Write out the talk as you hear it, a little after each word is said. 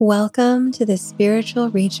Welcome to the Spiritual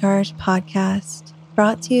Recharge Podcast,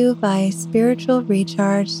 brought to you by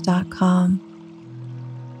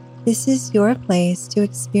spiritualrecharge.com. This is your place to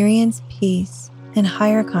experience peace and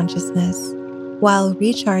higher consciousness while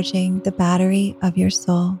recharging the battery of your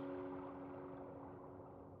soul.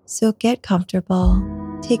 So get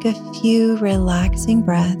comfortable, take a few relaxing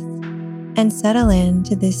breaths, and settle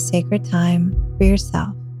into this sacred time for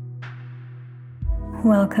yourself.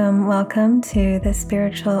 Welcome to the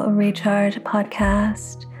Spiritual Recharge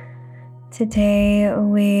Podcast. Today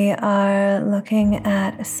we are looking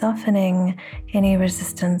at softening any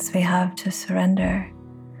resistance we have to surrender,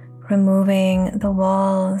 removing the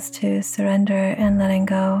walls to surrender and letting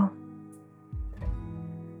go.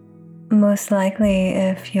 Most likely,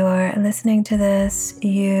 if you're listening to this,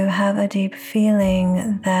 you have a deep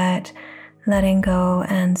feeling that letting go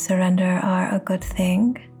and surrender are a good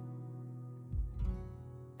thing.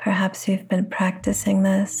 Perhaps you've been practicing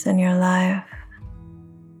this in your life,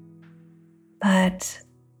 but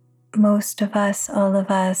most of us, all of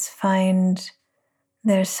us, find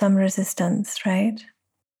there's some resistance, right?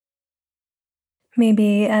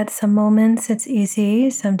 Maybe at some moments it's easy,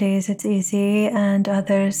 some days it's easy, and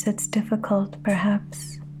others it's difficult,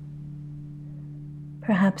 perhaps.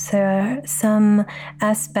 Perhaps there are some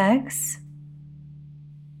aspects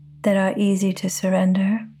that are easy to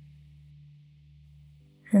surrender,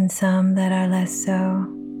 and some that are less so.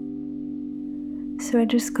 So we're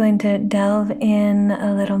just going to delve in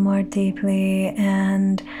a little more deeply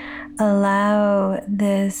and allow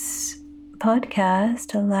this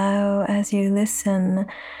podcast, as you listen,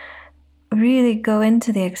 really go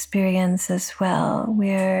into the experience as well.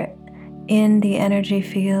 We're in the energy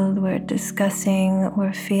field, we're discussing,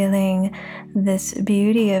 we're feeling this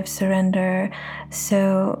beauty of surrender.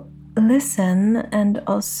 So listen and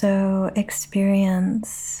also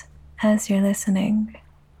experience as you're listening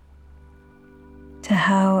to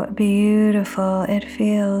how beautiful it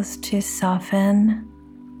feels to soften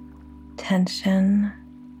tension,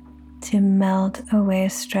 to melt away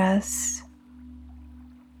stress,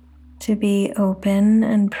 to be open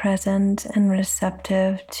and present and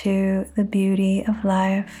receptive to the beauty of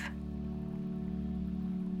life.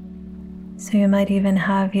 So you might even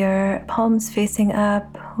have your palms facing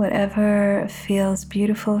up, whatever feels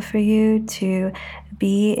beautiful for you, to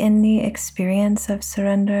be in the experience of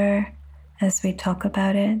surrender as we talk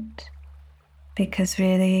about it, because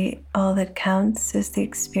really all that counts is the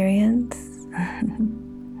experience.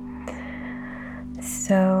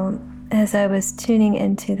 So as I was tuning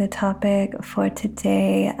into the topic for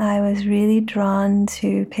today, I was really drawn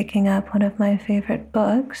to picking up one of my favorite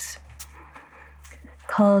books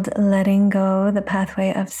called Letting Go, The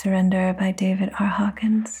Pathway of Surrender by David R.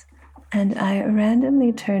 Hawkins. And I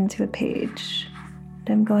randomly turned to a page.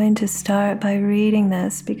 I'm going to start by reading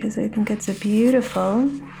this because I think it's a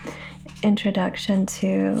beautiful introduction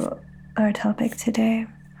to our topic today.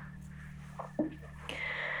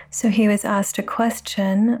 So he was asked a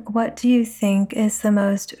question: what do you think is the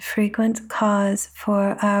most frequent cause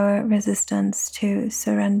for our resistance to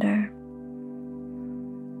surrender?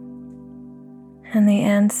 And the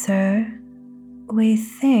answer, we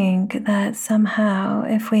think that somehow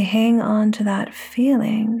if we hang on to that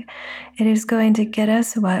feeling, it is going to get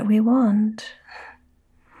us what we want.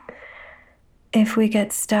 If we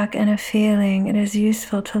get stuck in a feeling, it is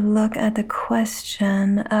useful to look at the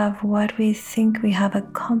question of what we think we have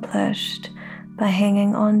accomplished by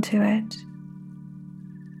hanging on to it.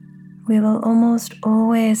 We will almost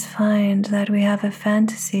always find that we have a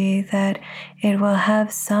fantasy that it will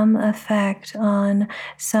have some effect on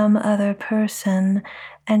some other person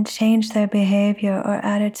and change their behavior or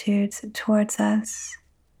attitudes towards us.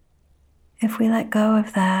 If we let go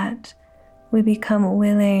of that, we become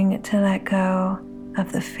willing to let go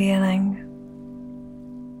of the feeling.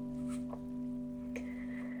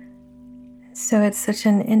 So it's such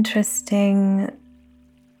an interesting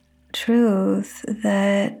truth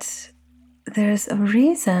that there's a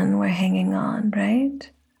reason we're hanging on, right?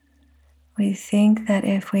 We think that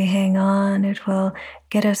if we hang on, it will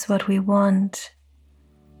get us what we want.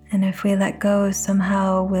 And if we let go,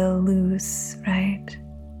 somehow we'll lose, right?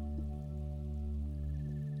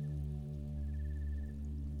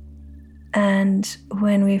 And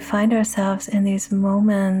when we find ourselves in these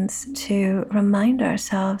moments, to remind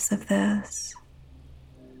ourselves of this.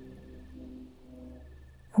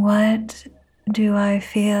 What do I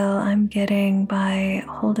feel I'm getting by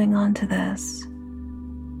holding on to this?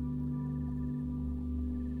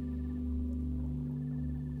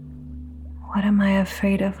 What am I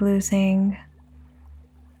afraid of losing?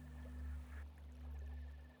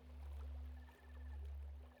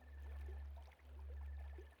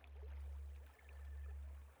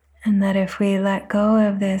 And that if we let go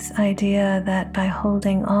of this idea that by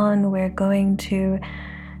holding on, we're going to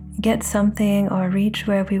get something or reach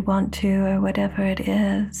where we want to or whatever it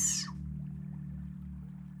is,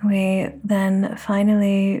 we then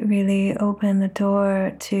finally really open the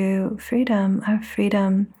door to freedom, our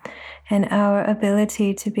freedom and our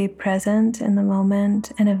ability to be present in the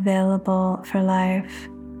moment and available for life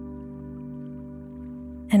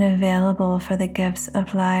and available for the gifts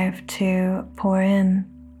of life to pour in.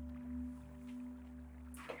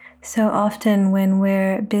 So often when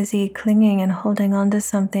we're busy clinging and holding on to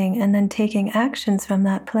something and then taking actions from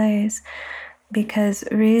that place, because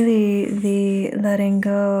really the letting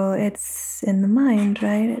go, it's in the mind,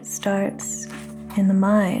 right? It starts in the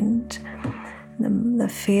mind, the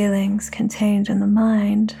feelings contained in the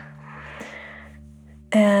mind.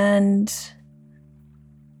 And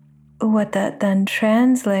what that then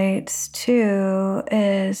translates to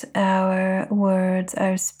is our words,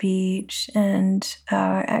 our speech, and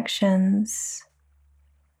our actions.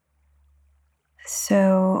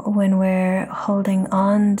 So when we're holding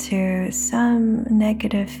on to some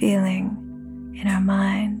negative feeling in our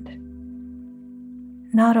mind,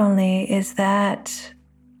 not only is that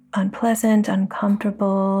unpleasant,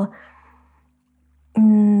 uncomfortable,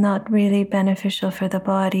 not really beneficial for the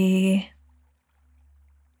body,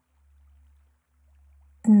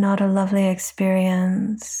 not a lovely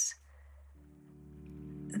experience,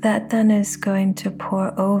 that then is going to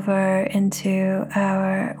pour over into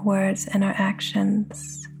our words and our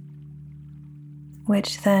actions,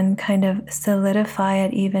 which then kind of solidify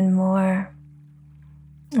it even more.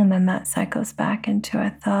 And then that cycles back into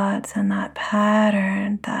our thoughts, and that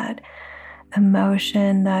pattern, that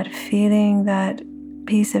emotion, that feeling, that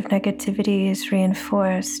piece of negativity is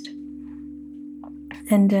reinforced.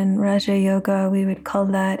 And in Raja Yoga, we would call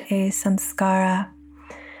that a samskara,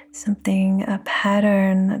 something, a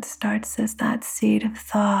pattern that starts as that seed of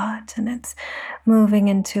thought, and it's moving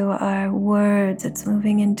into our words, it's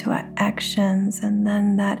moving into our actions, and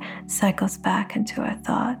then that cycles back into our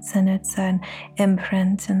thoughts, and it's an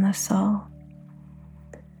imprint in the soul.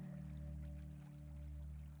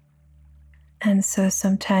 And so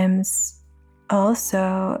sometimes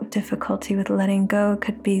also difficulty with letting go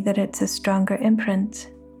could be that it's a stronger imprint,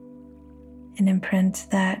 an imprint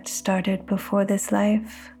that started before this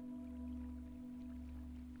life.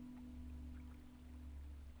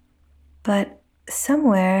 But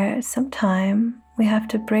somewhere, sometime, we have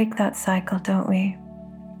to break that cycle, don't we?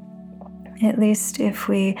 At least if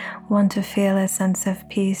we want to feel a sense of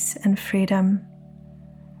peace and freedom.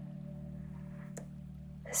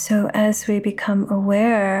 So as we become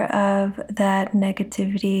aware of that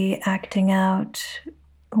negativity acting out,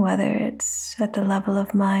 whether it's at the level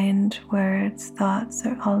of mind, words, thoughts,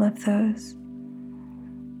 or all of those,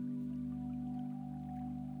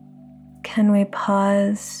 can we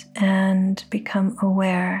pause and become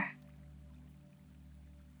aware?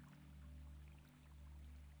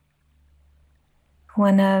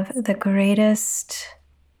 One of the greatest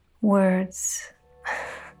words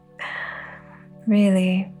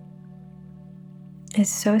really is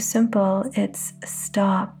so simple. It's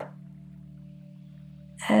stop.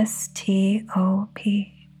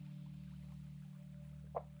 S-T-O-P.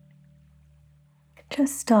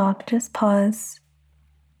 Just stop, just pause.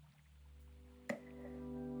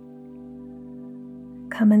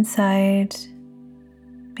 Come inside,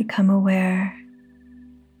 become aware.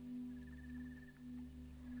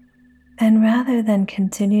 And rather than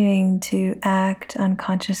continuing to act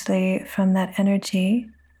unconsciously from that energy,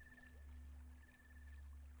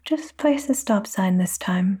 just place a stop sign this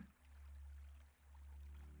time.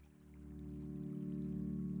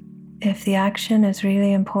 If the action is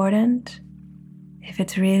really important, if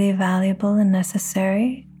it's really valuable and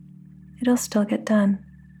necessary, it'll still get done.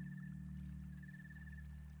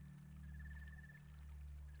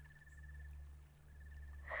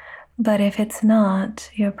 But if it's not,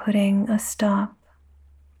 you're putting a stop.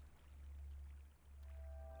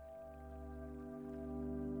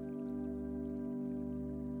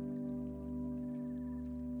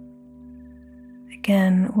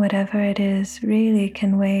 Again, whatever it is really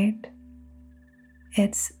can wait.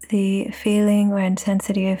 It's the feeling or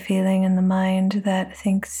intensity of feeling in the mind that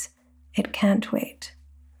thinks it can't wait,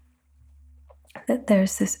 that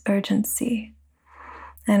there's this urgency.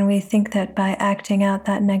 And we think that by acting out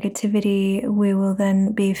that negativity, we will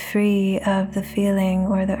then be free of the feeling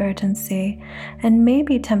or the urgency. And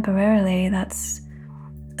maybe temporarily,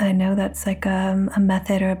 I know that's like a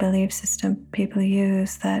method or a belief system people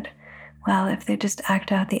use that, well, if they just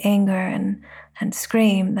act out the anger and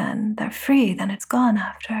scream, then they're free, then it's gone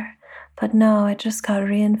after. But no, it just got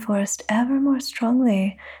reinforced ever more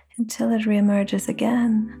strongly until it reemerges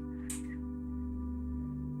again.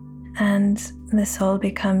 And the soul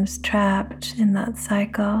becomes trapped in that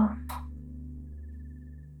cycle.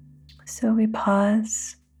 So we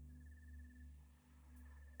pause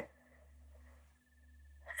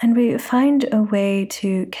and we find a way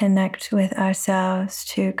to connect with ourselves,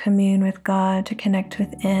 to commune with God, to connect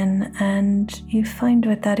within, and you find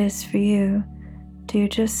what that is for you. Do you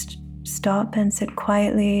just stop and sit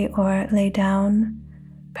quietly or lay down?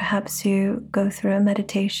 Perhaps you go through a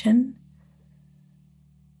meditation.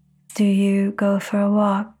 Do you go for a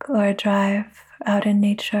walk or a drive out in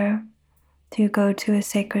nature? Do you go to a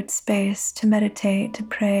sacred space to meditate, to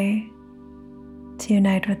pray, to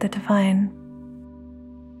unite with the divine?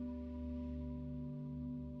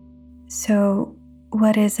 So,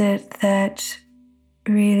 what is it that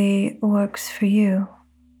really works for you?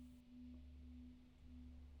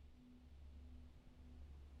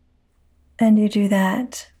 And you do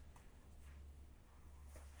that.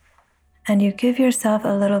 And you give yourself a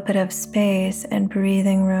little bit of space and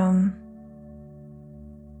breathing room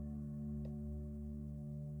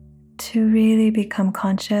to really become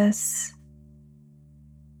conscious,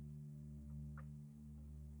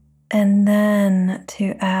 and then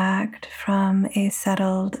to act from a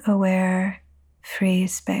settled, aware, free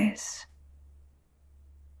space.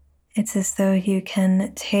 It's as though you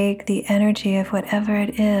can take the energy of whatever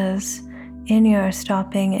it is in your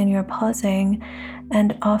stopping, in your pausing,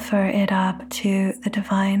 and offer it up to the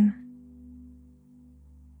divine.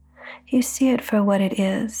 You see it for what it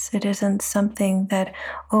is. It isn't something that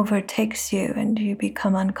overtakes you and you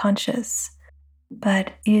become unconscious,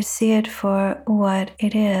 but you see it for what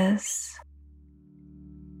it is.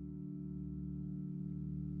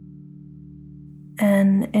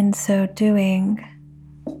 And in so doing,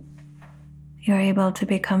 you're able to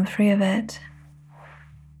become free of it.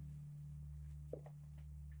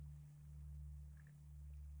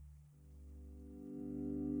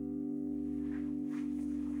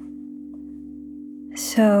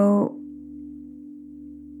 So,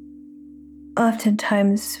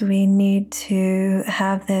 oftentimes we need to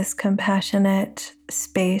have this compassionate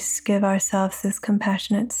space, give ourselves this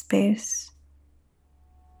compassionate space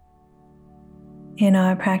in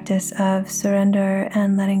our practice of surrender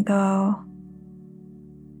and letting go.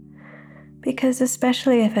 Because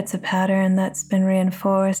especially if it's a pattern that's been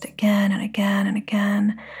reinforced again and again and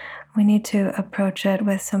again, we need to approach it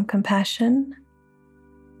with some compassion.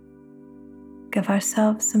 Give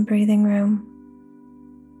ourselves some breathing room.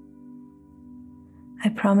 I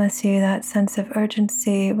promise you that sense of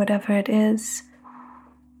urgency, whatever it is,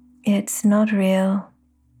 it's not real.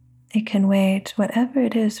 It can wait. Whatever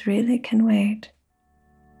it is really can wait.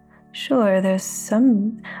 Sure, there's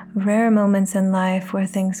some rare moments in life where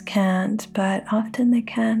things can't, but often they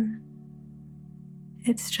can.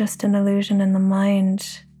 It's just an illusion in the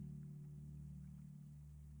mind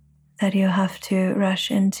that you have to rush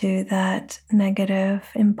into that negative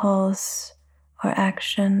impulse or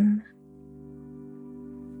action.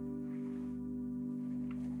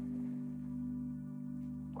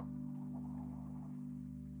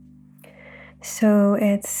 So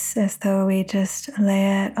it's as though we just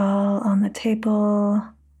lay it all on the table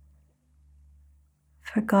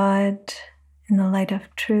for God in the light of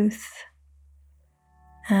truth,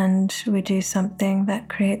 and we do something that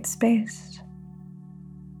creates space.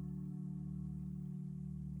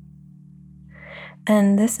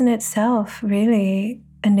 And this in itself really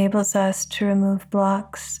enables us to remove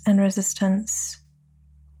blocks and resistance.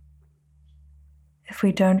 If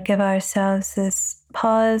we don't give ourselves this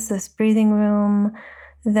pause, this breathing room,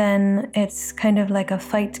 then it's kind of like a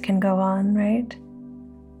fight can go on, right?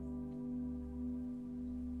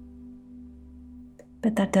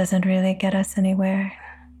 But that doesn't really get us anywhere.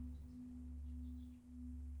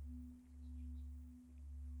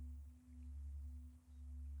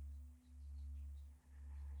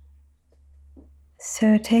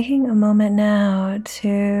 So taking a moment now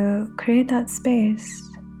to create that space.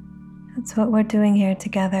 That's what we're doing here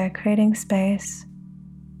together, creating space.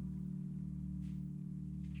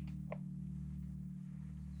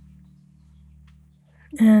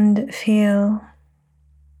 And feel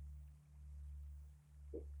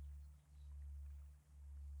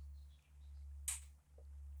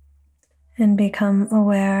and become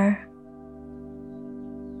aware.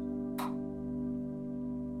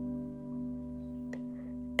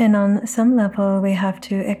 And on some level, we have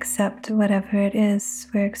to accept whatever it is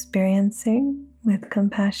we're experiencing with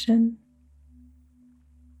compassion.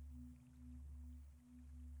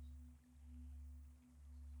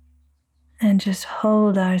 And just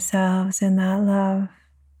hold ourselves in that love.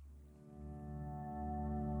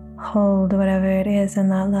 hold whatever it is in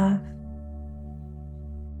that love.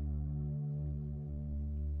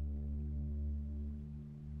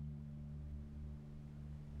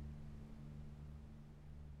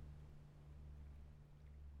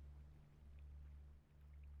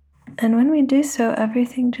 And when we do so,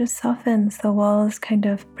 everything just softens. The walls kind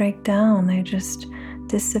of break down, they just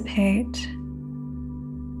dissipate.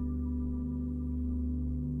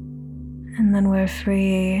 And then we're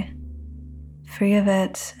free of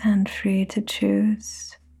it and free to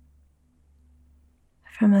choose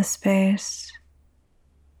from a space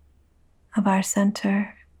of our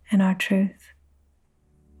center and our truth.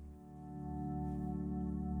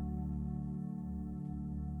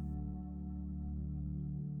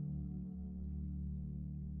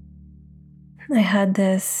 I had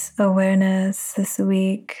this awareness this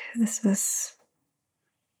week. This was,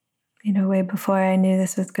 way before I knew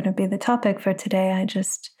this was going to be the topic for today.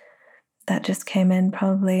 That just came in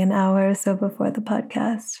probably an hour or so before the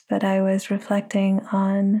podcast. But I was reflecting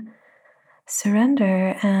on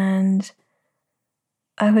surrender, and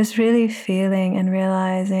I was really feeling and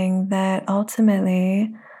realizing that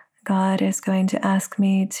ultimately God is going to ask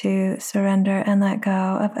me to surrender and let go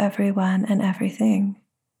of everyone and everything,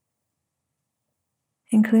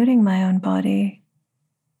 including my own body.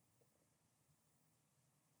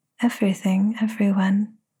 Everything,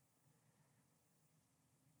 everyone.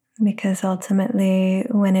 Because ultimately,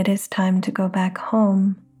 when it is time to go back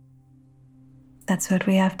home, that's what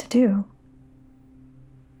we have to do.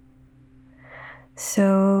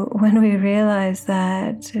 So when we realize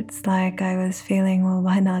that, it's like I was feeling, well,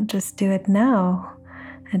 why not just do it now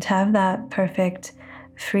and have that perfect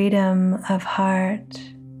freedom of heart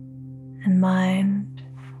and mind?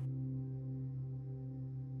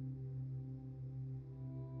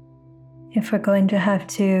 If we're going to have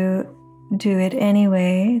to do it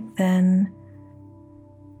anyway, then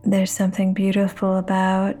there's something beautiful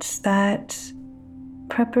about that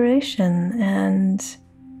preparation and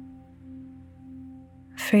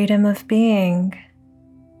freedom of being.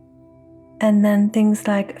 And then things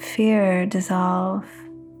like fear dissolve,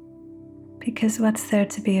 because what's there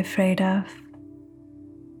to be afraid of?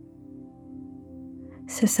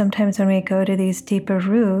 So sometimes when we go to these deeper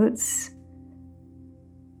roots,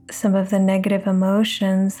 some of the negative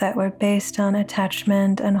emotions that were based on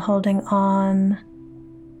attachment and holding on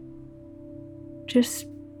just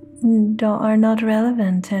are not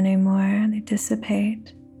relevant anymore. They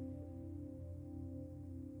dissipate.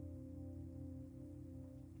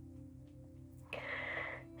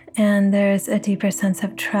 And there's a deeper sense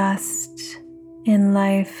of trust in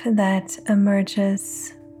life that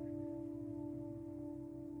emerges.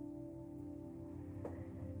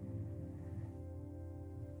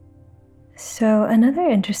 So another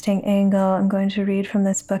interesting angle, I'm going to read from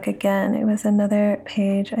this book again. It was another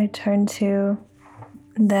page I turned to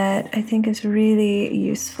that I think is really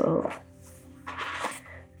useful.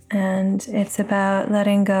 And it's about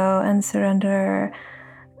letting go and surrender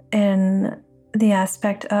in the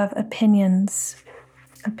aspect of opinions.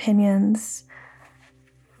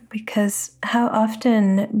 Because how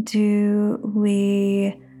often do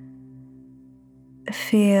we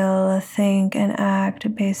feel, think, and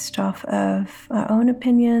act based off of our own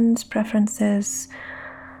opinions, preferences,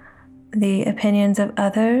 the opinions of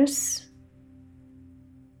others?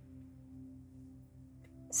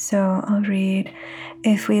 So I'll read.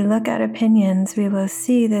 If we look at opinions, we will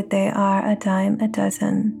see that they are a dime a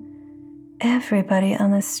dozen. Everybody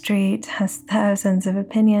on the street has thousands of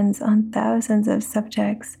opinions on thousands of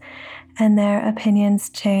subjects, and their opinions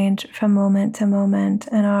change from moment to moment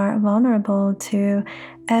and are vulnerable to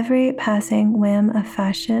every passing whim of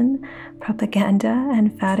fashion, propaganda,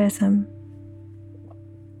 and faddism.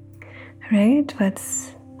 Right?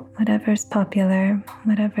 Whatever's popular,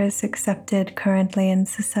 whatever's accepted currently in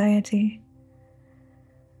society.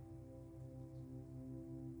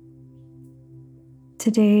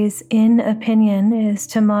 Today's in opinion is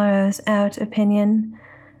tomorrow's out opinion.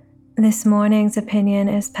 This morning's opinion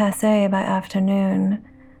is passé by afternoon.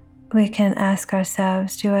 We can ask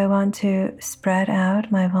ourselves, do I want to spread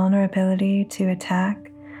out my vulnerability to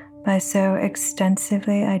attack by so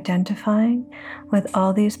extensively identifying with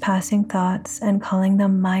all these passing thoughts and calling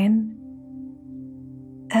them mine?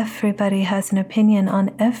 Everybody has an opinion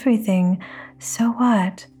on everything, so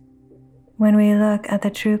what? When we look at the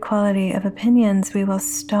true quality of opinions, we will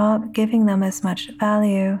stop giving them as much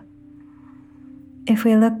value. If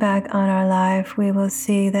we look back on our life, we will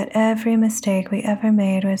see that every mistake we ever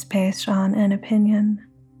made was based on an opinion.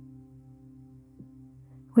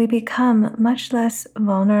 We become much less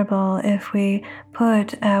vulnerable if we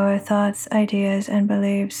put our thoughts, ideas, and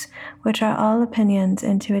beliefs, which are all opinions,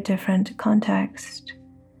 into a different context.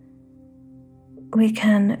 We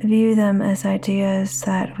can view them as ideas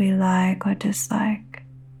that we like or dislike.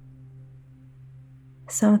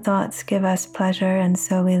 Some thoughts give us pleasure, and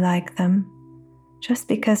so we like them. Just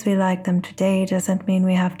because we like them today doesn't mean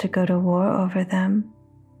we have to go to war over them.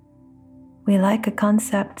 We like a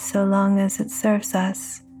concept so long as it serves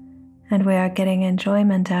us, and we are getting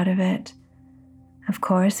enjoyment out of it. Of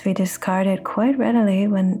course, we discard it quite readily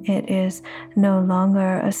when it is no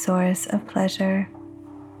longer a source of pleasure.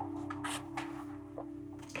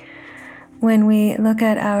 When we look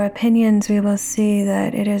at our opinions, we will see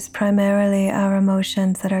that it is primarily our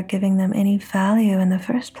emotions that are giving them any value in the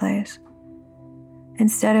first place.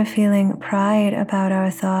 Instead of feeling pride about our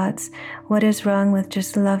thoughts, what is wrong with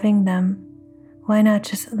just loving them? Why not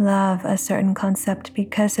just love a certain concept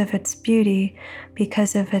because of its beauty,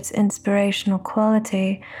 because of its inspirational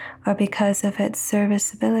quality, or because of its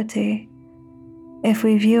serviceability? If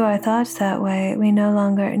we view our thoughts that way, we no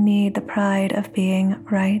longer need the pride of being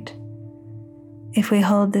right. If we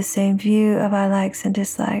hold the same view of our likes and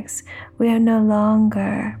dislikes, we are no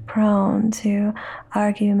longer prone to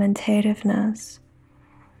argumentativeness.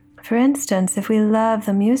 For instance, if we love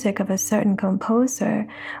the music of a certain composer,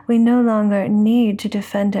 we no longer need to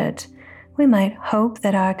defend it. We might hope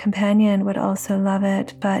that our companion would also love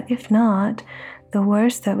it, but if not, the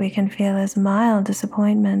worst that we can feel is mild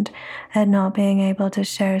disappointment at not being able to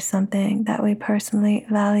share something that we personally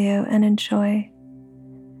value and enjoy.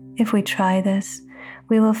 If we try this,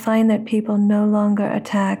 we will find that people no longer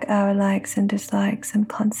attack our likes and dislikes and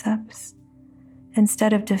concepts.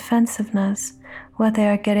 Instead of defensiveness, what they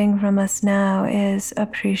are getting from us now is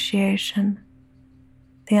appreciation.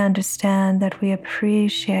 They understand that we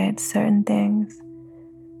appreciate certain things,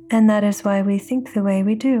 and that is why we think the way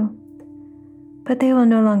we do. But they will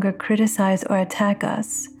no longer criticize or attack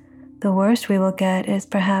us. The worst we will get is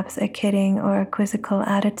perhaps a kidding or a quizzical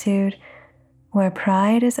attitude. Where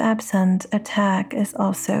pride is absent, attack is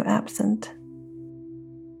also absent.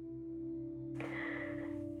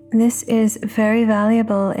 This is very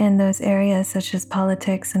valuable in those areas such as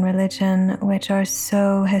politics and religion, which are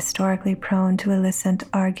so historically prone to illicit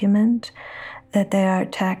argument that they are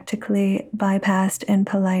tactically bypassed in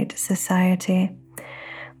polite society.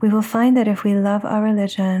 We will find that if we love our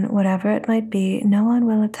religion, whatever it might be, no one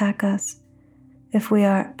will attack us. If we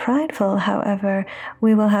are prideful, however,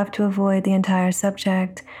 we will have to avoid the entire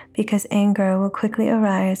subject because anger will quickly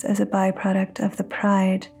arise as a byproduct of the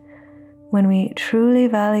pride. When we truly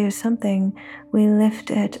value something, we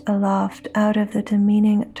lift it aloft out of the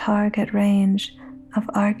demeaning target range of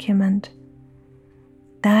argument.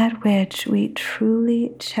 That which we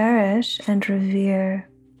truly cherish and revere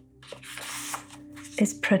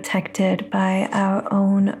is protected by our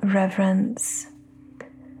own reverence.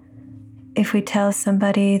 If we tell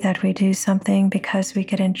somebody that we do something because we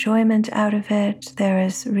get enjoyment out of it, there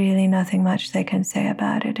is really nothing much they can say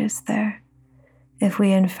about it, is there? If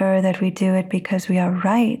we infer that we do it because we are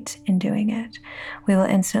right in doing it, we will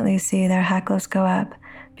instantly see their hackles go up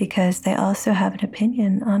because they also have an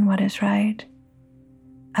opinion on what is right.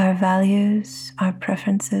 Our values, our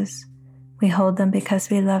preferences, we hold them because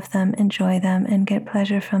we love them, enjoy them, and get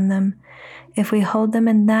pleasure from them. If we hold them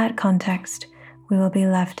in that context, we will be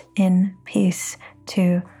left in peace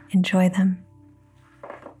to enjoy them.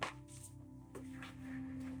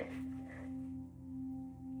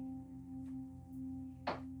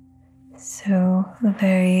 So a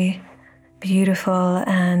very beautiful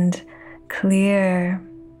and clear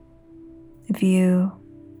view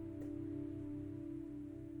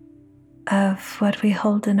of what we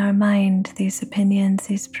hold in our mind, these opinions,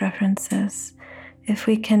 these preferences. If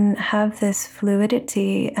we can have this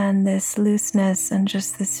fluidity and this looseness and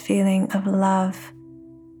just this feeling of love,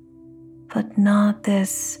 but not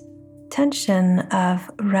this tension of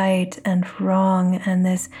right and wrong and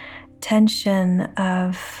this tension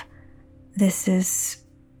of this is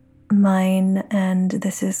mine and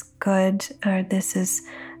this is good or this is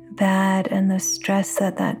bad and the stress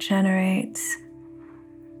that generates,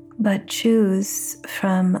 but choose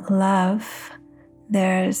from love,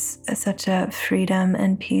 there's such a freedom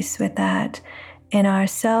and peace with that in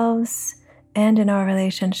ourselves and in our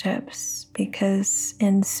relationships, because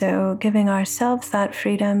in so giving ourselves that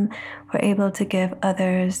freedom, we're able to give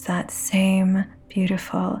others that same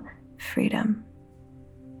beautiful freedom.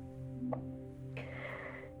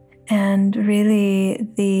 And really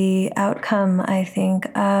the outcome, I think,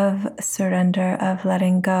 of surrender, of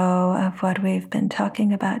letting go of what we've been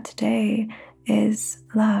talking about today is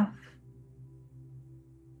love.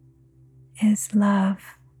 is love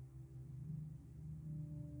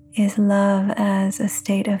as a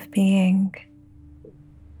state of being.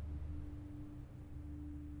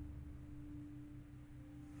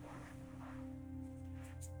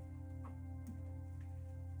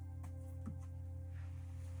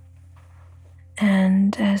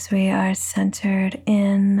 And as we are centered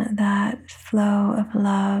in that flow of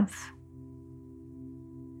love,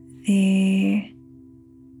 the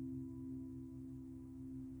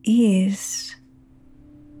ease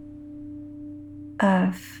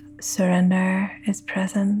of surrender is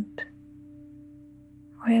present.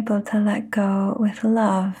 We're able to let go with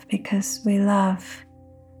love because we love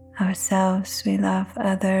ourselves, we love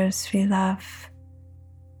others, we love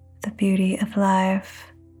the beauty of life.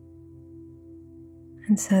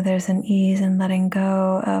 And so there's an ease in letting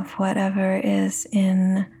go of whatever is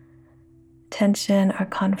in tension or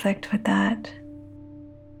conflict with that.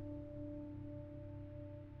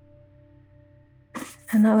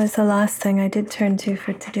 And that was the last thing I did turn to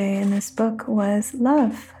for today in this book was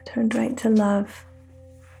love. I turned right to love.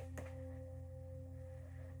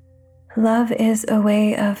 Love is a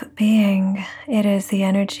way of being. It is the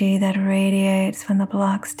energy that radiates when the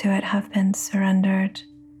blocks to it have been surrendered.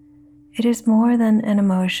 It is more than an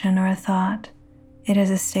emotion or a thought. It is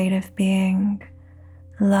a state of being.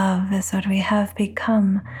 Love is what we have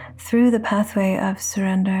become through the pathway of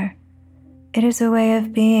surrender. It is a way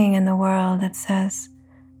of being in the world that says,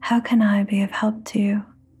 how can I be of help to you?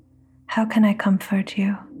 How can I comfort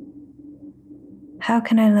you? How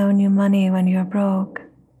can I loan you money when you're broke?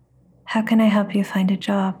 How can I help you find a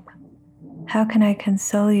job? How can I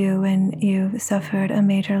console you when you've suffered a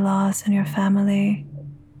major loss in your family?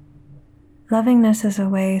 Lovingness is a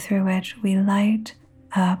way through which we light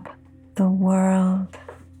up the world.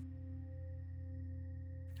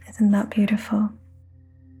 Isn't that beautiful?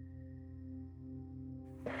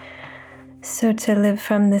 So to live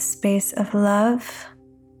from this space of love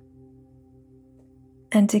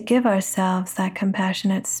and to give ourselves that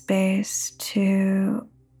compassionate space to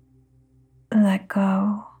let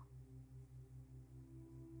go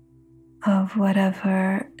of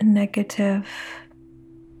whatever negative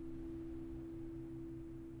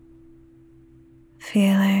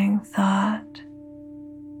feeling, thought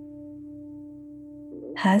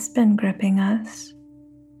has been gripping us,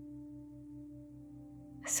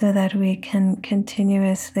 so that we can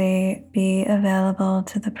continuously be available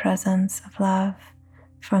to the presence of love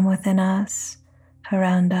from within us,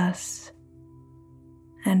 around us,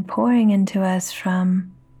 and pouring into us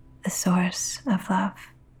from the source of love.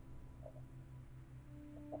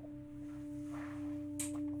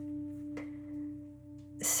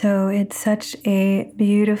 So it's such a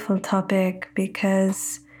beautiful topic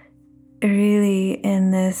because really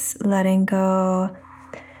in this letting go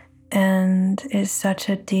and is such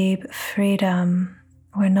a deep freedom.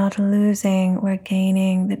 We're not losing, we're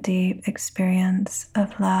gaining the deep experience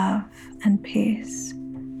of love and peace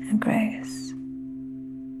and grace.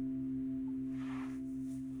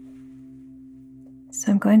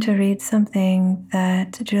 So I'm going to read something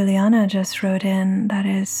that Juliana just wrote in that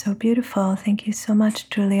is so beautiful. Thank you so much,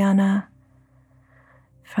 Juliana.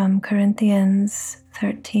 From Corinthians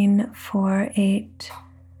 13:4-8.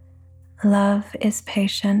 Love is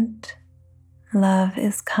patient. Love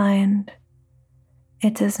is kind.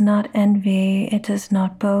 It does not envy. It does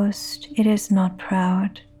not boast. It is not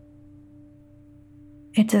proud.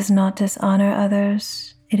 It does not dishonor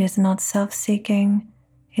others. It is not self-seeking.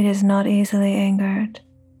 It is not easily angered.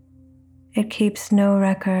 It keeps no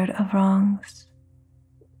record of wrongs.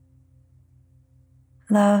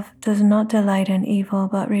 Love does not delight in evil,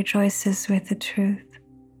 but rejoices with the truth.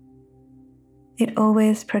 It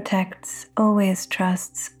always protects, always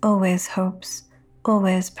trusts, always hopes,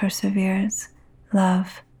 always perseveres.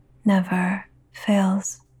 Love never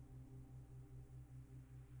fails.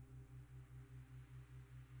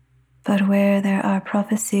 But where there are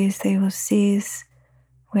prophecies, they will cease.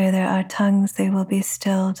 Where there are tongues, they will be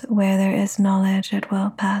stilled. Where there is knowledge, it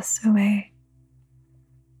will pass away.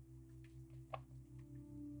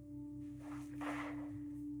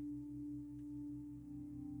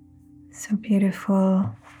 So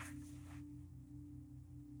beautiful.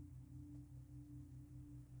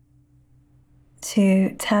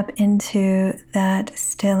 To tap into that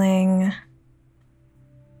stilling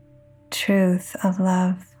truth of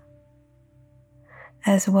love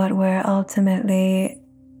as what we're ultimately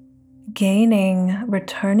gaining,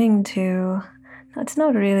 returning to. It's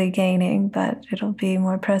not really gaining, but it'll be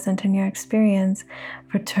more present in your experience,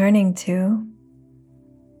 returning to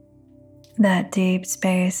that deep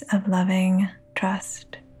space of loving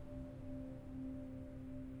trust.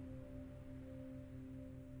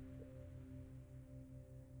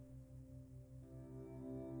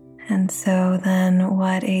 And so then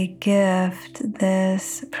what a gift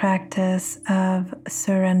this practice of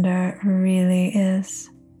surrender really is.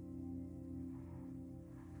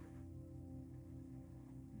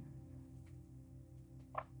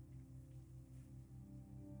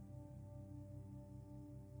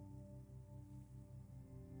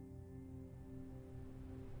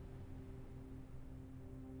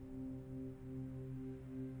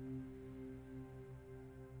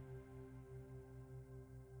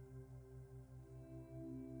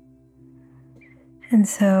 And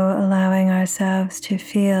so allowing ourselves to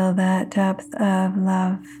feel that depth of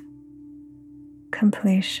love,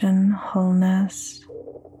 completion, wholeness,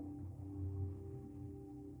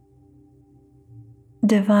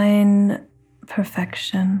 divine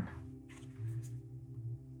perfection.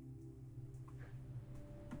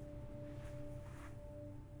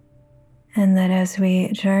 And that as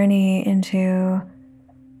we journey into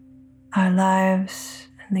our lives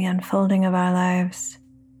and the unfolding of our lives,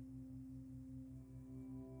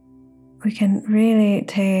 we can really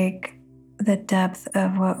take the depth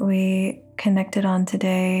of what we connected on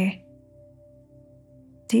today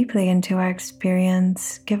deeply into our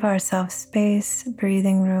experience, give ourselves space,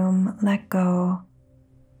 breathing room, let go,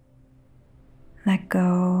 let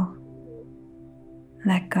go,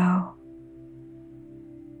 let go.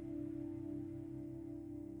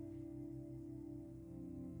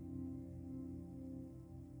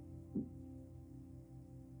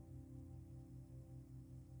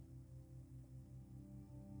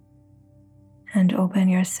 And open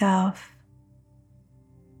yourself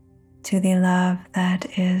to the love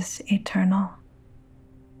that is eternal.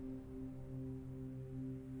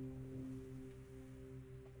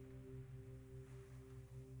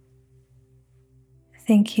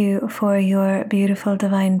 Thank you for your beautiful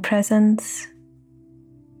divine presence.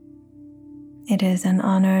 It is an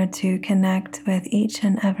honor to connect with each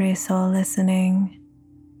and every soul listening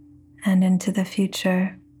and into the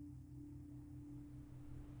future.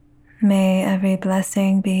 May every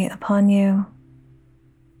blessing be upon you.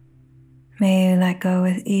 May you let go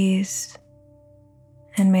with ease,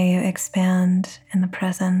 and may you expand in the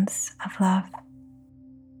presence of love.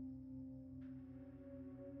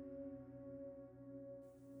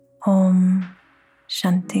 Om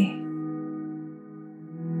Shanti.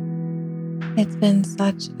 It's been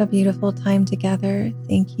such a beautiful time together.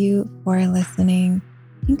 Thank you for listening.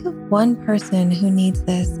 Think of one person who needs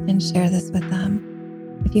this and share this with them.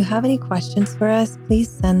 If you have any questions for us, please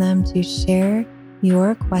send them to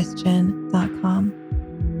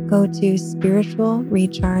shareyourquestion.com. Go to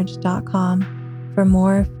spiritualrecharge.com for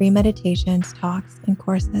more free meditations, talks, and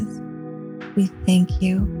courses. We thank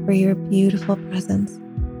you for your beautiful presence.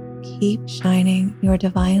 Keep shining your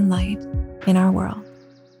divine light in our world.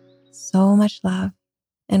 So much love,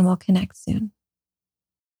 and we'll connect soon.